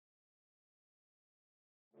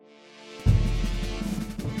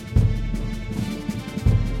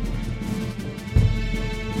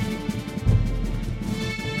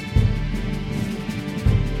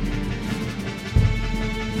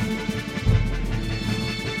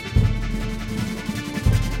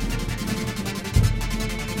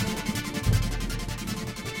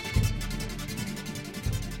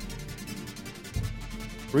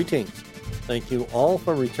Greetings. Thank you all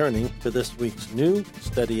for returning to this week's new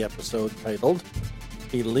study episode titled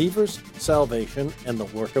Believers' Salvation and the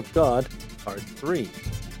Work of God, Part-3.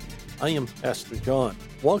 I am Pastor John,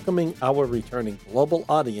 welcoming our returning global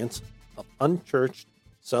audience of unchurched,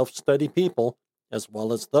 self-study people, as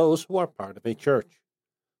well as those who are part of a church.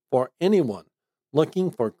 For anyone looking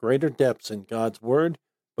for greater depths in God's Word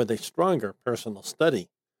with a stronger personal study,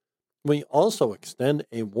 we also extend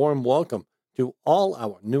a warm welcome to all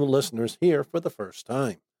our new listeners here for the first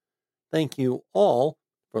time. Thank you all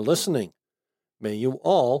for listening. May you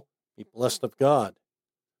all be blessed of God.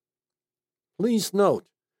 Please note,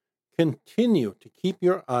 continue to keep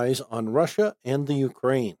your eyes on Russia and the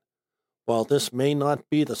Ukraine. While this may not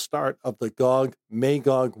be the start of the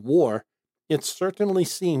Gog-Magog war, it certainly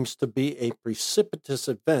seems to be a precipitous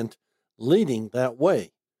event leading that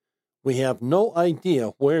way. We have no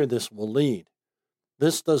idea where this will lead.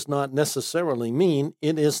 This does not necessarily mean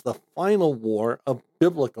it is the final war of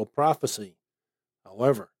biblical prophecy.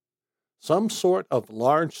 However, some sort of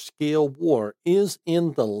large-scale war is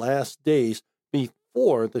in the last days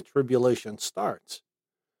before the tribulation starts.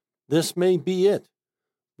 This may be it.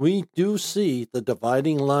 We do see the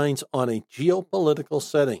dividing lines on a geopolitical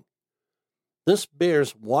setting. This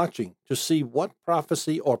bears watching to see what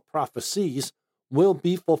prophecy or prophecies will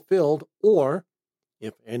be fulfilled, or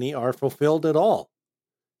if any are fulfilled at all.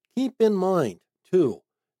 Keep in mind, too,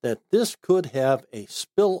 that this could have a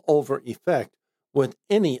spillover effect with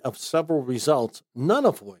any of several results, none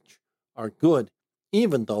of which are good,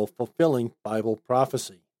 even though fulfilling Bible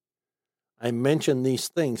prophecy. I mention these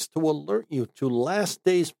things to alert you to last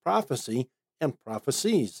days prophecy and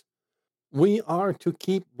prophecies. We are to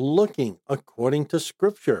keep looking according to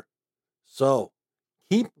Scripture. So,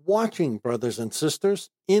 keep watching, brothers and sisters,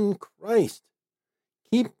 in Christ.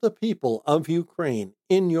 Keep the people of Ukraine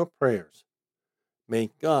in your prayers. May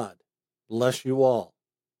God bless you all.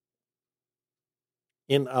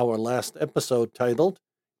 In our last episode titled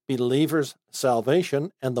Believers'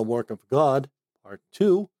 Salvation and the Work of God, Part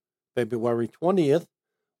 2, February 20th,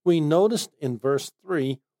 we noticed in verse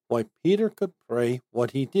 3 why Peter could pray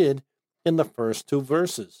what he did in the first two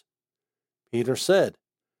verses. Peter said,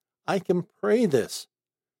 I can pray this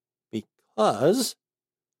because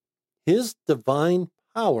His divine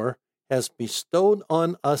power has bestowed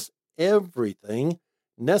on us everything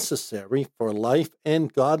necessary for life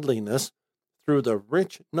and godliness through the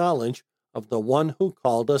rich knowledge of the one who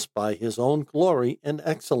called us by His own glory and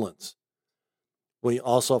excellence. We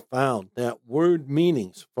also found that word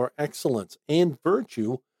meanings for excellence and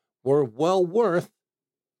virtue were well worth.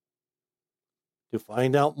 To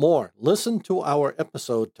find out more, listen to our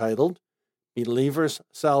episode titled Believers'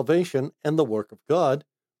 Salvation and the Work of God,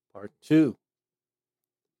 Part 2.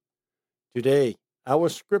 Today, our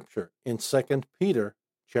scripture in 2 Peter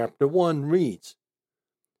chapter 1 reads,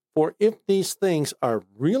 For if these things are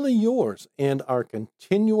really yours and are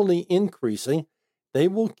continually increasing, they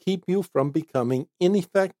will keep you from becoming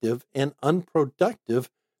ineffective and unproductive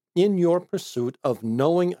in your pursuit of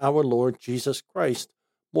knowing our Lord Jesus Christ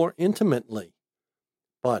more intimately.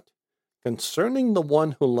 But concerning the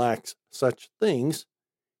one who lacks such things,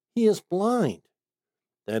 he is blind.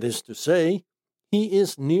 That is to say, he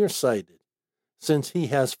is nearsighted, since he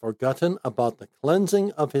has forgotten about the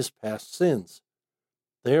cleansing of his past sins.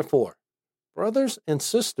 Therefore, brothers and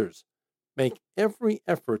sisters, make every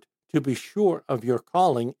effort to be sure of your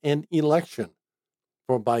calling and election,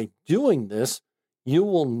 for by doing this you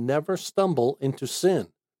will never stumble into sin.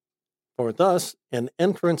 For thus an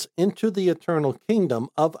entrance into the eternal kingdom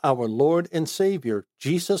of our Lord and Savior,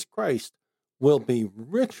 Jesus Christ, will be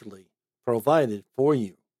richly provided for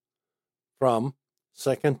you. From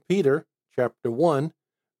 2 Peter chapter 1,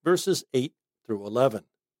 verses 8 through 11.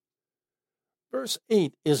 Verse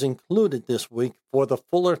 8 is included this week for the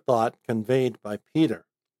fuller thought conveyed by Peter.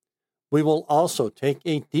 We will also take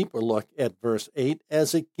a deeper look at verse 8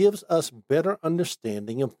 as it gives us better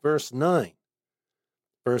understanding of verse 9.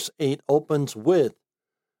 Verse 8 opens with,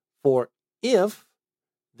 For if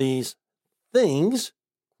these things,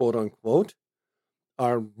 quote unquote,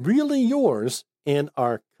 are really yours and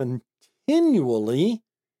are continually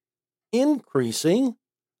increasing,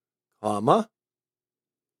 comma,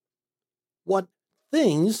 what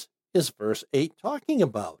things is verse 8 talking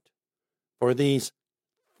about? For these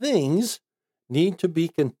things need to be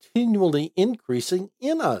continually increasing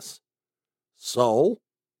in us. So,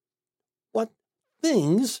 what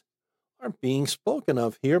things are being spoken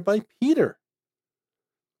of here by Peter?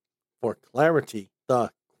 For clarity,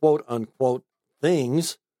 the quote-unquote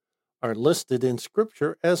things are listed in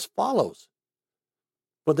Scripture as follows.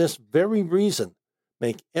 For this very reason,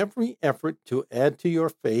 Make every effort to add to your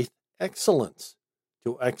faith excellence,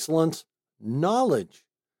 to excellence knowledge,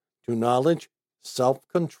 to knowledge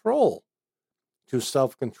self-control, to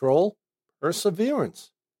self-control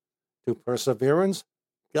perseverance, to perseverance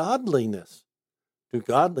godliness, to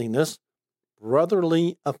godliness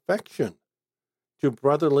brotherly affection, to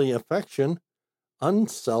brotherly affection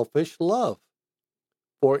unselfish love.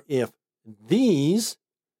 For if these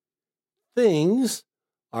things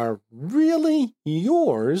are really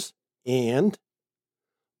yours and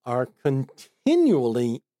are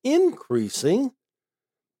continually increasing,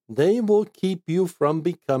 they will keep you from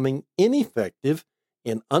becoming ineffective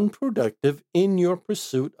and unproductive in your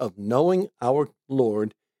pursuit of knowing our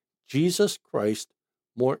Lord Jesus Christ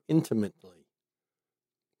more intimately.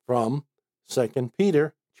 From 2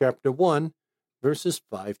 Peter chapter 1, verses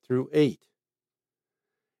 5 through 8.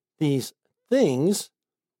 These things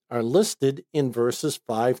are listed in verses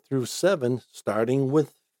 5 through 7, starting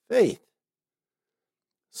with faith.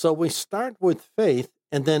 So we start with faith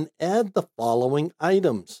and then add the following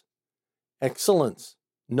items: excellence,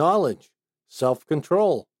 knowledge,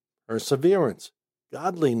 self-control, perseverance,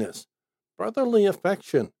 godliness, brotherly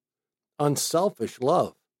affection, unselfish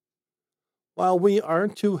love. While we are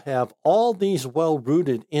to have all these well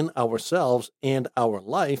rooted in ourselves and our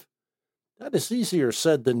life, that is easier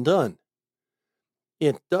said than done.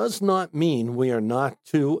 It does not mean we are not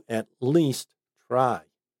to at least try.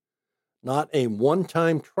 Not a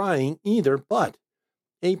one-time trying either, but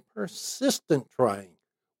a persistent trying,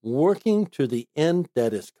 working to the end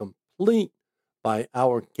that is complete by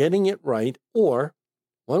our getting it right, or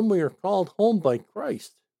when we are called home by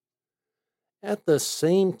Christ. At the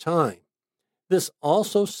same time, this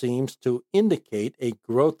also seems to indicate a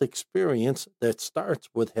growth experience that starts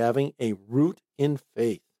with having a root in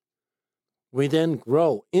faith. We then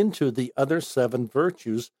grow into the other 7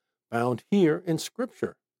 virtues found here in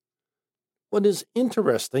Scripture. What is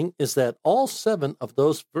interesting is that all 7 of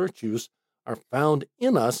those virtues are found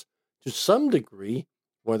in us to some degree,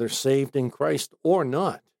 whether saved in Christ or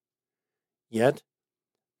not. Yet,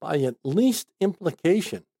 by at least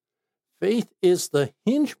implication, faith is the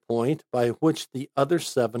hinge point by which the other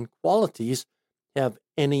 7 qualities have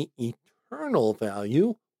any eternal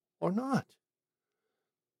value or not.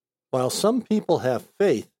 While some people have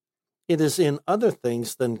faith, it is in other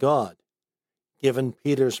things than God. Given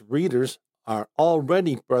Peter's readers are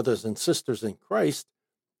already brothers and sisters in Christ,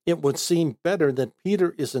 it would seem better that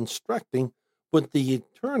Peter is instructing with the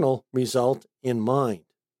eternal result in mind.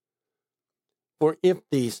 For if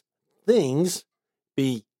these things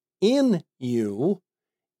be in you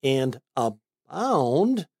and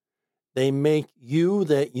abound, they make you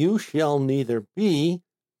that you shall neither be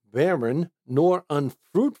barren nor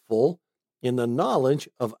unfruitful in the knowledge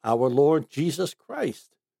of our Lord Jesus Christ.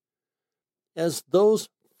 As those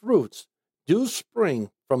fruits do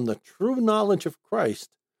spring from the true knowledge of Christ,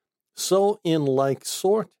 so in like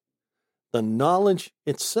sort, the knowledge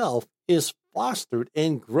itself is fostered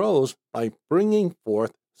and grows by bringing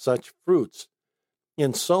forth such fruits,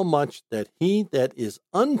 insomuch that he that is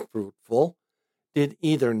unfruitful did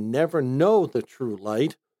either never know the true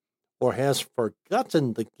light, or has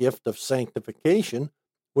forgotten the gift of sanctification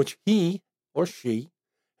which he or she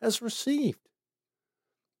has received.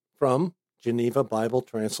 From Geneva Bible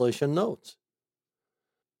Translation Notes.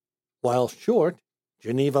 While short,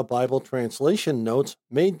 Geneva Bible Translation Notes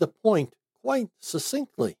made the point quite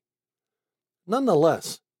succinctly.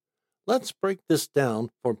 Nonetheless, let's break this down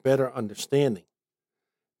for better understanding.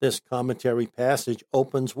 This commentary passage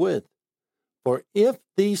opens with, "For if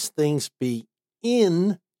these things be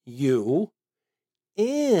in you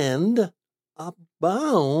and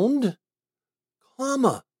abound,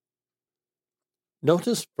 comma."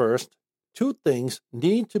 Notice first, 2 things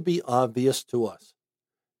need to be obvious to us.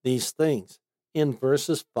 These things, in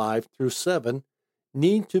verses 5 through 7,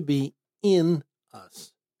 need to be in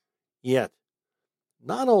us. Yet,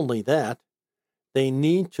 not only that, they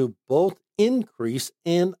need to both increase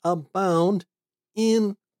and abound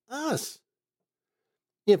in us.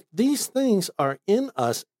 If these things are in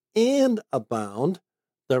us and abound,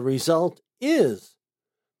 the result is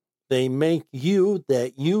they make you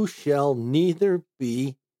that you shall neither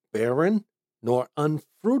be barren nor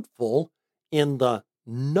unfruitful in the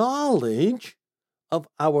knowledge of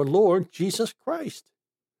our Lord Jesus Christ.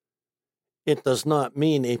 It does not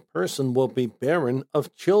mean a person will be barren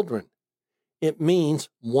of children. It means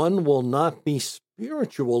one will not be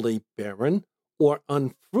spiritually barren or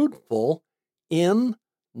unfruitful in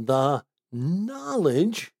the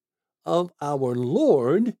knowledge of our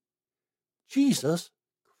Lord Jesus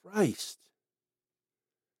Christ.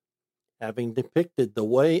 Having depicted the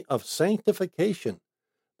way of sanctification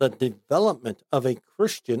the development of a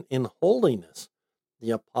Christian in holiness. The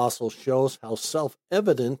apostle shows how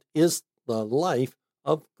self-evident is the life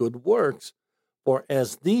of good works. For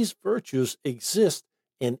as these virtues exist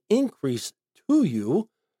and increase to you,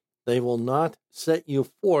 they will not set you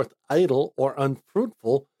forth idle or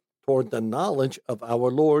unfruitful toward the knowledge of our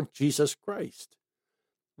Lord Jesus Christ.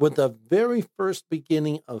 With the very first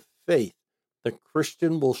beginning of faith, the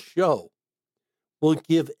Christian will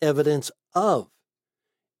give evidence of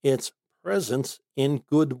its presence in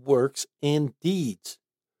good works and deeds.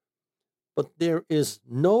 But there is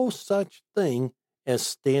no such thing as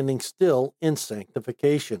standing still in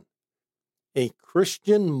sanctification. A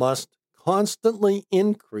Christian must constantly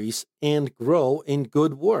increase and grow in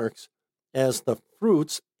good works as the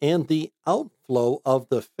fruits and the outflow of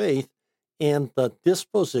the faith and the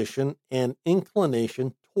disposition and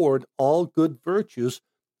inclination toward all good virtues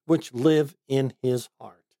which live in his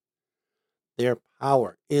heart. Their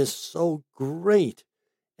power is so great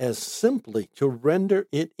as simply to render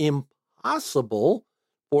it impossible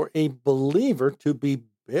for a believer to be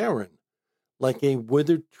barren, like a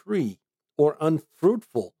withered tree, or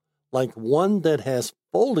unfruitful, like one that has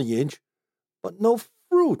foliage but no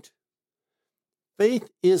fruit.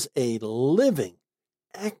 Faith is a living,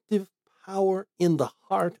 active power in the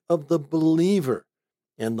heart of the believer,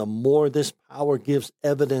 and the more this power gives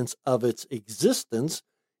evidence of its existence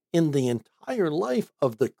in the entire life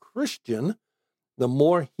of the Christian, the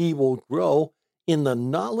more he will grow in the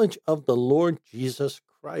knowledge of the Lord Jesus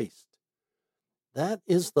Christ. That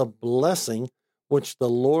is the blessing which the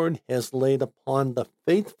Lord has laid upon the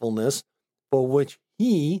faithfulness for which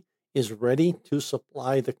he is ready to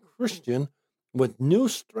supply the Christian with new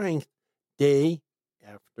strength day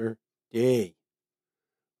after day.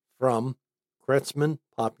 From Kretzmann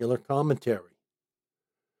Popular Commentary.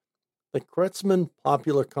 The Kretzmann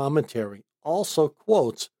Popular Commentary also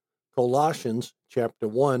quotes Colossians chapter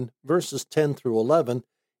 1, verses 10 through 11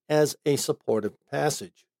 as a supportive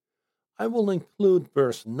passage. I will include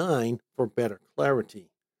verse 9 for better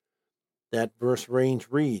clarity. That verse range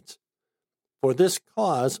reads, "For this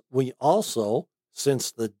cause we also,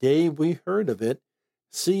 since the day we heard of it,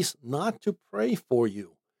 cease not to pray for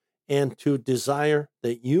you, and to desire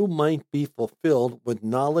that you might be fulfilled with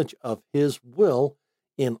knowledge of his will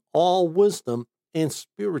in all wisdom and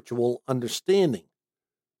spiritual understanding."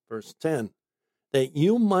 Verse 10, "That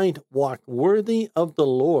you might walk worthy of the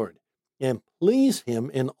Lord, and please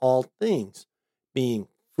him in all things, being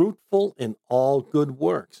fruitful in all good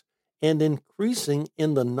works, and increasing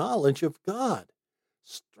in the knowledge of God,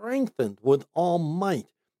 strengthened with all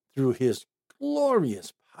might through his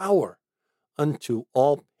glorious power, unto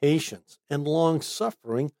all patience and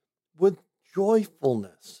long-suffering with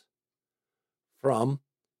joyfulness." From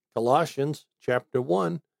Colossians chapter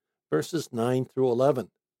 1, verses 9 through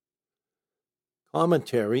 11.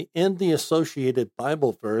 Commentary and the associated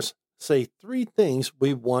Bible verse say three things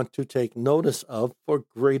we want to take notice of for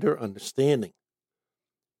greater understanding.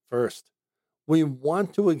 First, we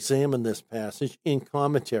want to examine this passage in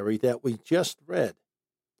commentary that we just read.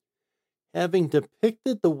 Having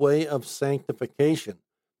depicted the way of sanctification,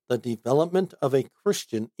 the development of a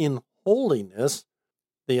Christian in holiness,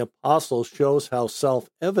 the apostle shows how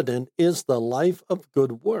self-evident is the life of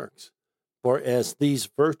good works. For as these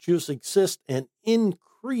virtues exist and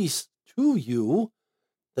increase to you,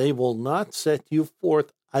 they will not set you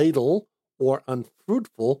forth idle or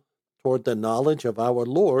unfruitful toward the knowledge of our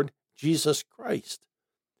Lord Jesus Christ.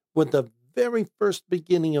 With the very first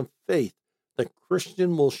beginning of faith, the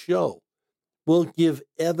Christian will give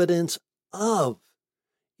evidence of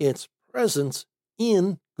its presence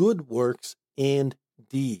in good works and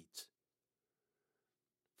deeds.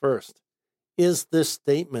 First, is this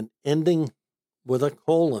statement ending with a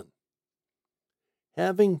colon?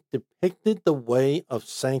 Having depicted the way of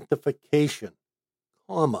sanctification,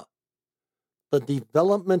 comma, the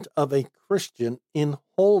development of a Christian in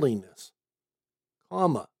holiness,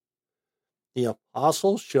 comma, the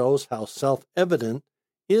apostle shows how self-evident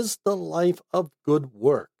is the life of good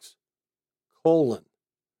works, colon.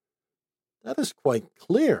 That is quite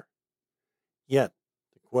clear. Yet,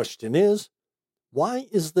 the question is, why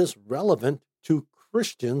is this relevant to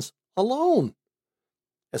Christians alone,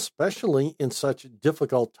 especially in such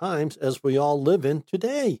difficult times as we all live in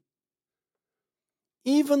today?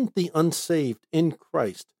 Even the unsaved in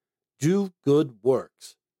Christ do good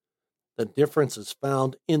works. The difference is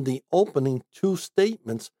found in the opening two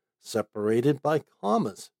statements separated by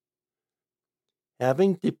commas.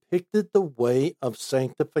 Having depicted the way of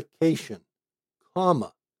sanctification,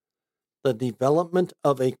 comma, the development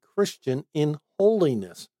of a Christian in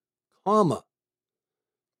holiness, comma.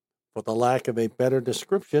 For the lack of a better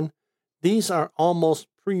description, these are almost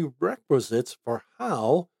prerequisites for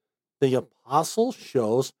how the apostle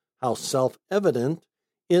shows how self-evident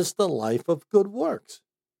is the life of good works.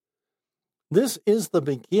 This is the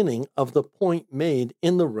beginning of the point made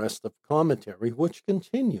in the rest of commentary, which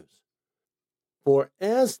continues. For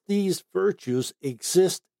as these virtues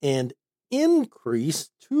exist and increase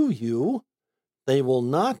to you, they will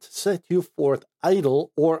not set you forth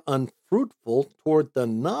idle or unfruitful toward the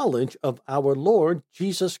knowledge of our Lord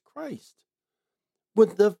Jesus Christ.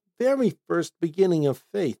 With the very first beginning of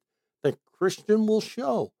faith, the Christian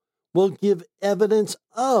will give evidence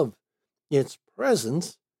of its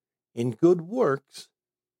presence in good works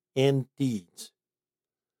and deeds.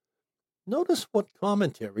 Notice what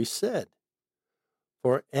commentary said.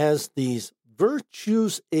 For as these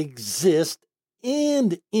virtues exist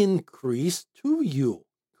and increase to you,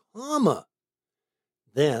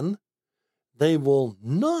 then they will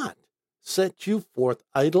not set you forth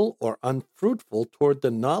idle or unfruitful toward the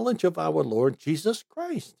knowledge of our Lord Jesus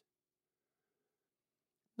Christ.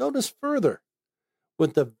 Notice further,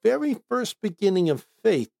 with the very first beginning of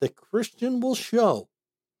faith, the Christian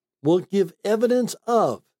will give evidence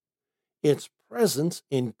of its presence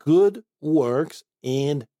in good works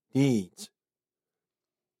and deeds.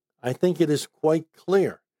 I think it is quite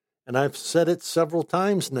clear, and I've said it several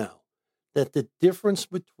times now, that the difference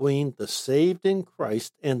between the saved in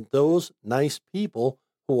Christ and those nice people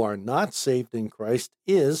who are not saved in Christ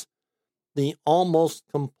is the almost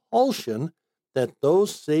compulsion that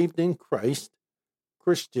those saved in Christ,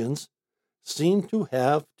 Christians, seem to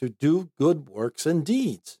have to do good works and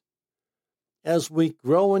deeds. As we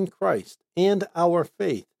grow in Christ and our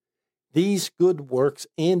faith, these good works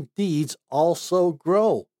and deeds also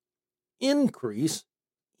grow, increase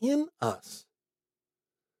in us.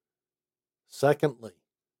 Secondly,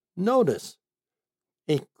 notice,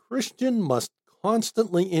 a Christian must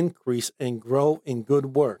constantly increase and grow in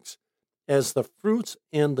good works, as the fruits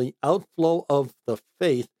and the outflow of the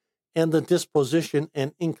faith and the disposition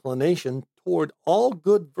and inclination toward all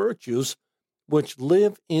good virtues which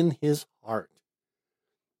live in his heart.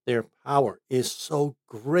 Their power is so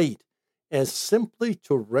great as simply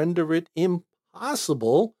to render it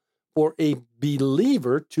impossible for a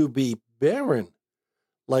believer to be barren,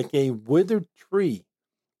 like a withered tree,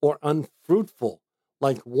 or unfruitful,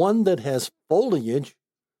 like one that has foliage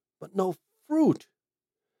but no fruit.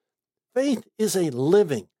 Faith is a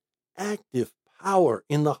living, active power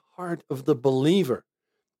in the heart of the believer,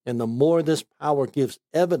 and the more this power gives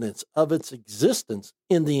evidence of its existence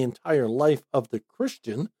in the entire life of the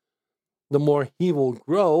Christian, the more he will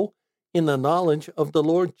grow in the knowledge of the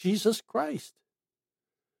Lord Jesus Christ.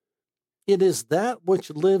 It is that which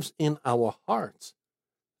lives in our hearts,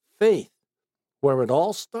 faith, where it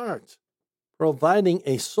all starts, providing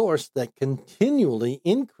a source that continually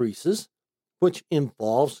increases, which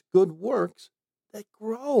involves good works that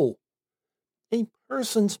grow. A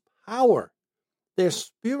person's power, their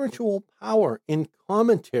spiritual power in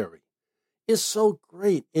commentary, is so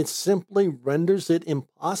great it simply renders it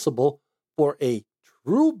impossible for a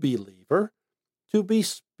true believer to be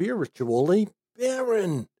spiritually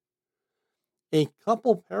barren. A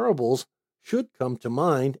couple parables should come to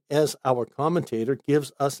mind as our commentator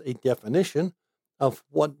gives us a definition of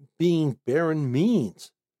what being barren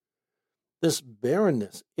means. This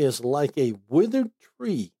barrenness is like a withered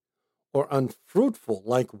tree, or unfruitful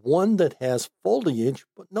like one that has foliage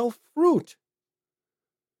but no fruit.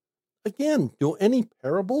 Again, do any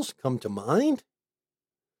parables come to mind?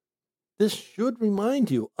 This should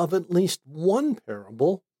remind you of at least one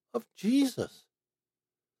parable of Jesus.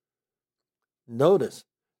 Notice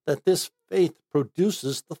that this faith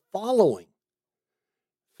produces the following.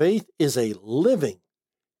 Faith is a living,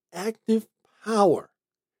 active power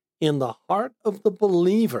in the heart of the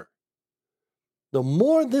believer. The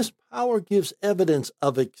more this power gives evidence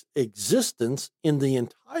of its existence in the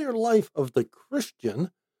entire life of the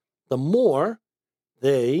Christian, the more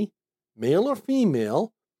they, male or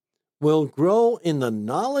female, will grow in the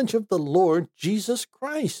knowledge of the Lord Jesus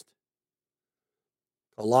Christ.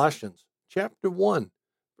 Colossians chapter 1,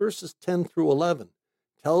 verses 10 through 11,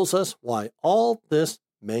 tells us why all this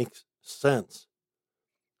makes sense.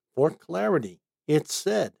 For clarity, it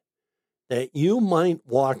said, that you might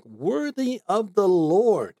walk worthy of the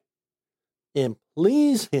Lord and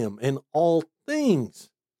please him in all things,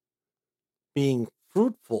 being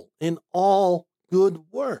fruitful in all good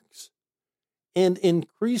works, and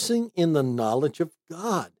increasing in the knowledge of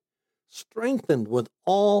God, strengthened with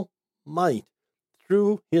all might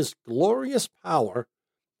through his glorious power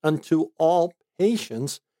unto all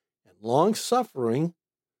patience and long-suffering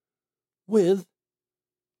with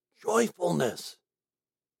joyfulness.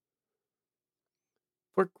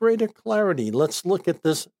 For greater clarity, let's look at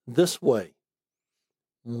this way.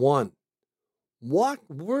 1. Walk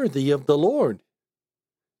worthy of the Lord.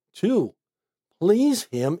 2. Please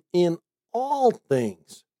him in all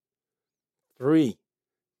things. 3.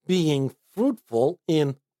 Being fruitful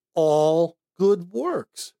in all good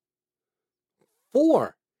works.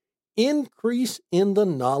 4. Increase in the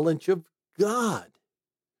knowledge of God.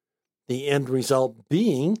 The end result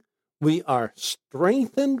being we are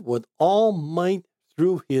strengthened with all might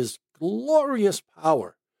through his glorious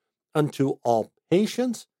power unto all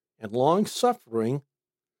patience and long-suffering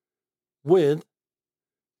with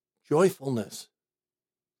joyfulness.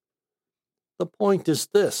 The point is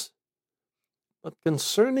this: but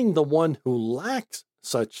concerning the one who lacks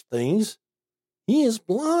such things, he is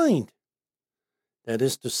blind. That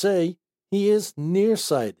is to say, he is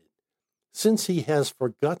nearsighted, since he has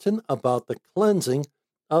forgotten about the cleansing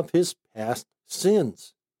of his past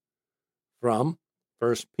sins. From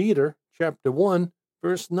 1 Peter chapter 1,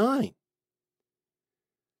 verse 9.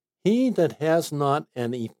 He that has not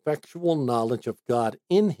an effectual knowledge of God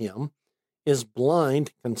in him is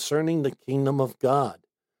blind concerning the kingdom of God,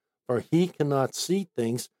 for he cannot see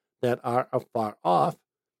things that are afar off,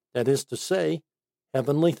 that is to say,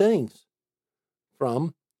 heavenly things.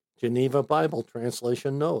 From Geneva Bible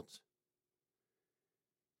Translation Notes.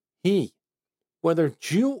 He, whether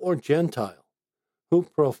Jew or Gentile, who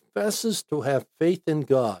professes to have faith in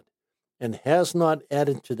God and has not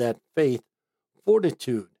added to that faith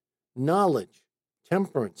fortitude, knowledge,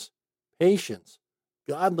 temperance, patience,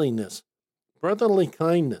 godliness, brotherly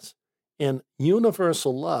kindness, and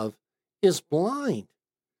universal love, is blind.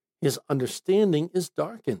 His understanding is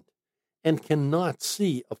darkened and cannot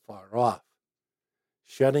see afar off,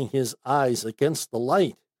 shutting his eyes against the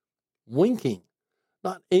light, winking,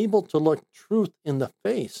 not able to look truth in the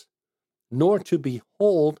face, nor to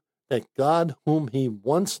behold that God whom he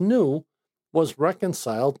once knew was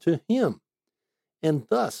reconciled to him. And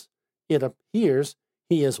thus it appears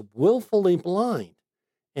he is willfully blind,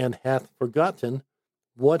 and hath forgotten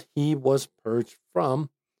what he was purged from,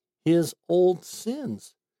 his old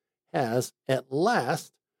sins, has at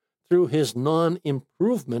last, through his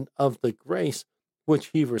non-improvement of the grace which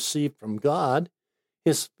he received from God,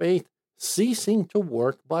 his faith ceasing to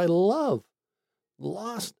work by love,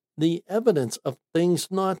 lost the evidence of things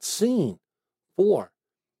not seen, for,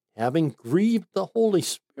 having grieved the Holy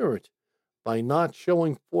Spirit by not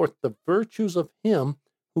showing forth the virtues of him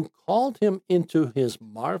who called him into his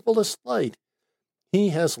marvelous light, he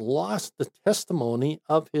has lost the testimony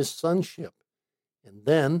of his sonship. And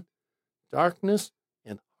then, darkness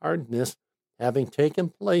and hardness having taken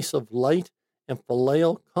place of light and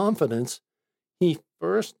filial confidence, he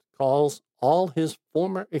first calls all his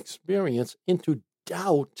former experience into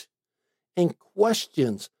doubt and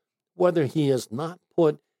questions whether he has not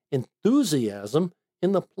put enthusiasm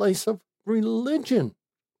in the place of religion.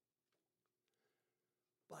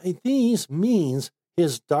 By these means,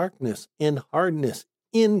 his darkness and hardness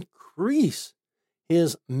increase.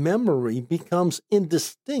 His memory becomes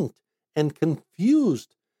indistinct and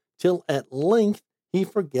confused, till at length he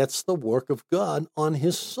forgets the work of God on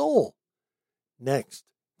his soul. Next,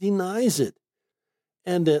 denies it,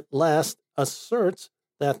 and at last asserts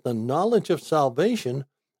that the knowledge of salvation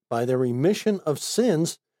by the remission of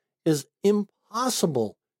sins is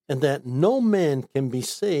impossible, and that no man can be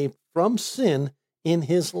saved from sin in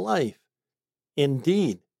his life.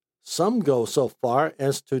 Indeed, some go so far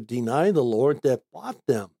as to deny the Lord that bought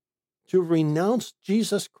them, to renounce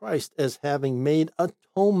Jesus Christ as having made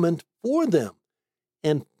atonement for them,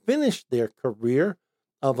 and finish their career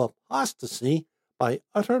of apostasy by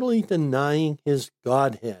utterly denying his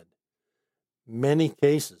Godhead. Many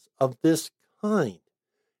cases of this kind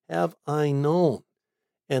have I known,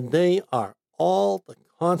 and they are all the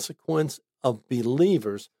consequence of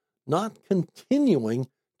believers not continuing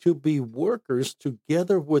to be workers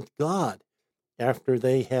together with God after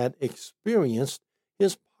they had experienced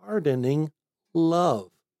his pardoning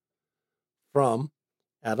love. From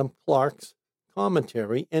Adam Clarke's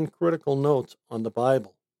Commentary and Critical Notes on the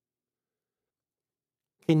Bible.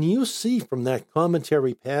 Can you see from that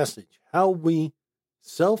commentary passage how we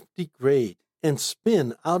self-degrade and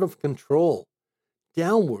spin out of control,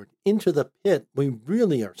 downward into the pit we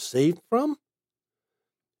really are saved from?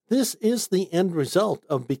 This is the end result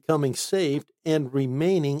of becoming saved and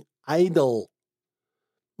remaining idle,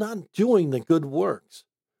 not doing the good works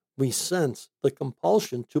we sense the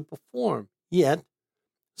compulsion to perform, yet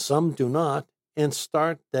some do not and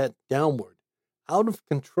start that downward, out of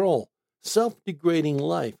control, self-degrading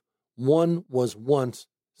life one was once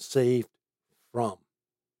saved from.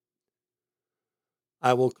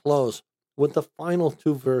 I will close with the final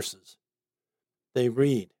two verses. They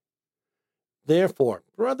read, "Therefore,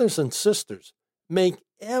 brothers and sisters, make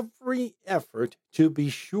every effort to be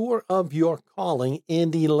sure of your calling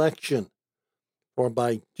and election, for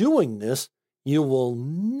by doing this you will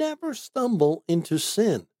never stumble into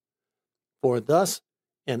sin. For thus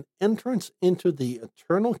an entrance into the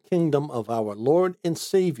eternal kingdom of our Lord and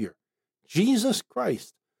Savior, Jesus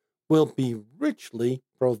Christ, will be richly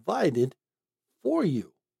provided for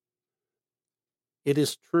you." It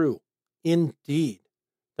is true, indeed.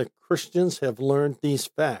 The Christians have learned these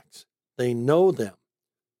facts. They know them.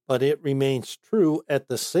 But it remains true at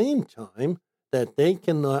the same time that they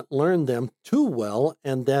cannot learn them too well,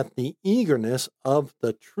 and that the eagerness of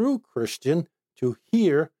the true Christian to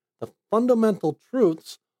hear the fundamental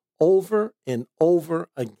truths over and over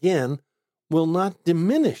again will not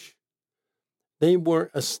diminish. They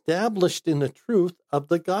were established in the truth of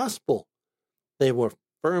the gospel. They were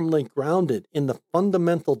firmly grounded in the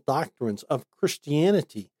fundamental doctrines of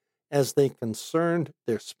Christianity as they concerned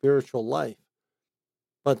their spiritual life.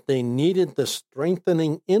 But they needed the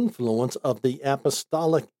strengthening influence of the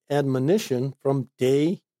apostolic admonition from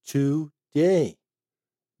day to day.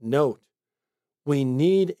 Note, we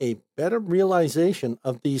need a better realization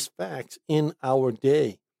of these facts in our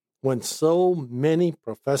day, when so many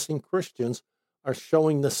professing Christians are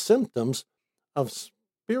showing the symptoms of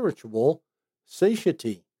spiritual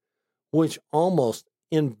satiety, which almost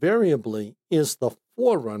invariably is the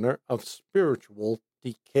forerunner of spiritual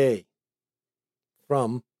decay.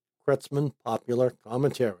 From Kretzmann Popular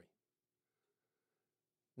Commentary.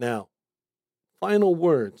 Now, final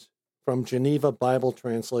words from Geneva Bible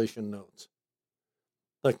Translation Notes.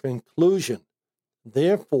 The conclusion,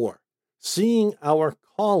 therefore, seeing our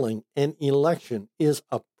calling and election is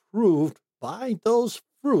approved by those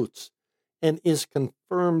fruits and is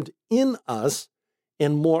confirmed in us,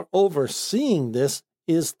 and moreover, seeing this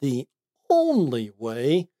is the only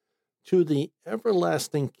way to the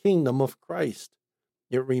everlasting kingdom of Christ.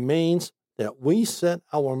 It remains that we set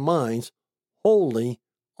our minds wholly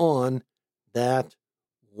on that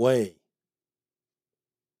way.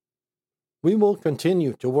 We will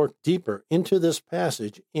continue to work deeper into this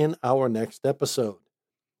passage in our next episode.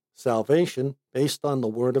 Salvation based on the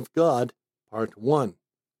Word of God, Part 1.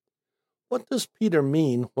 What does Peter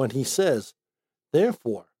mean when he says,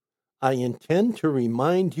 "Therefore, I intend to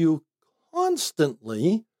remind you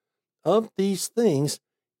constantly of these things,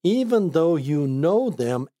 even though you know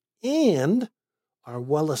them and are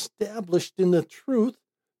well established in the truth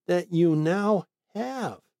that you now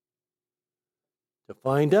have"? To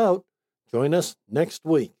find out, join us next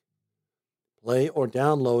week. Play or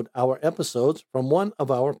download our episodes from one of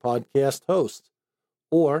our podcast hosts,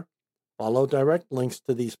 or follow direct links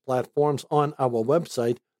to these platforms on our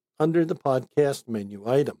website under the podcast menu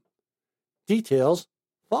item. Details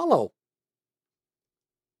follow.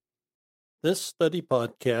 This study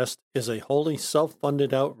podcast is a wholly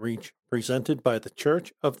self-funded outreach presented by the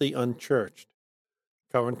Church of the Unchurched.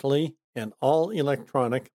 Currently, an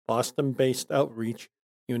all-electronic, Boston-based outreach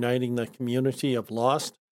uniting the community of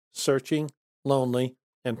lost, searching, lonely,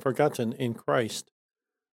 and forgotten in Christ.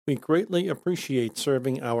 We greatly appreciate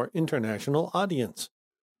serving our international audience.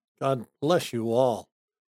 God bless you all.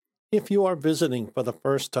 If you are visiting for the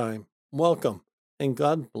first time, welcome, and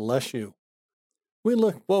God bless you. We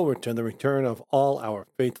look forward to the return of all our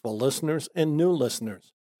faithful listeners and new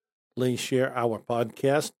listeners. Please share our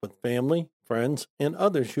podcast with family, friends, and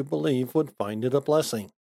others you believe would find it a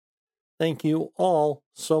blessing. Thank you all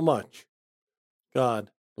so much.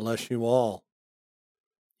 God bless you all.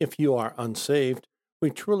 If you are unsaved,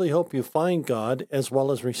 we truly hope you find God as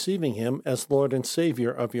well as receiving Him as Lord and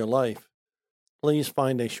Savior of your life. Please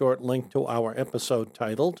find a short link to our episode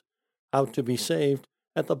titled, "How to Be Saved,"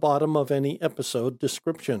 at the bottom of any episode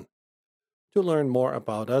description. To learn more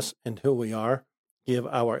about us and who we are, give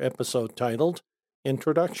our episode titled,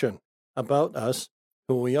 "Introduction, About Us,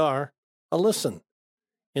 Who We Are," a listen.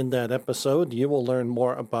 In that episode, you will learn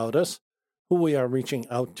more about us, who we are reaching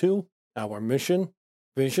out to, our mission,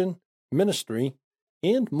 vision, ministry,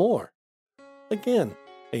 and more. Again,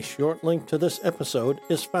 a short link to this episode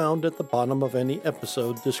is found at the bottom of any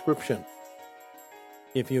episode description.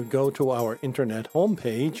 If you go to our internet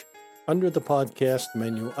homepage, under the podcast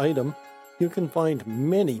menu item, you can find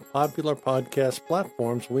many popular podcast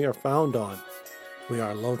platforms we are found on. We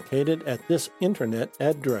are located at this internet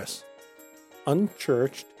address,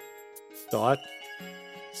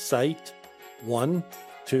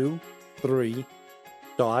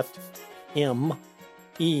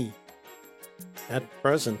 unchurched.site123.me. At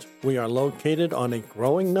present, we are located on a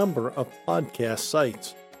growing number of podcast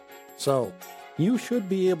sites. So, You should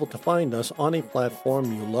be able to find us on a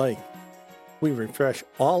platform you like. We refresh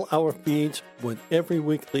all our feeds with every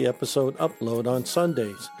weekly episode upload on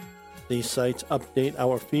Sundays. These sites update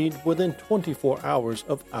our feed within 24 hours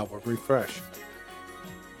of our refresh.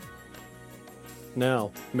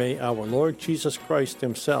 Now, may our Lord Jesus Christ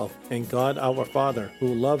himself and God our Father,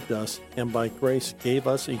 who loved us and by grace gave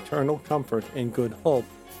us eternal comfort and good hope,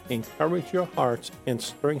 encourage your hearts and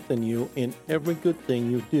strengthen you in every good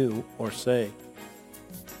thing you do or say.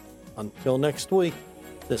 Until next week,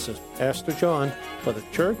 this is Pastor John for the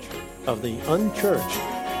Church of the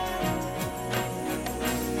Unchurched.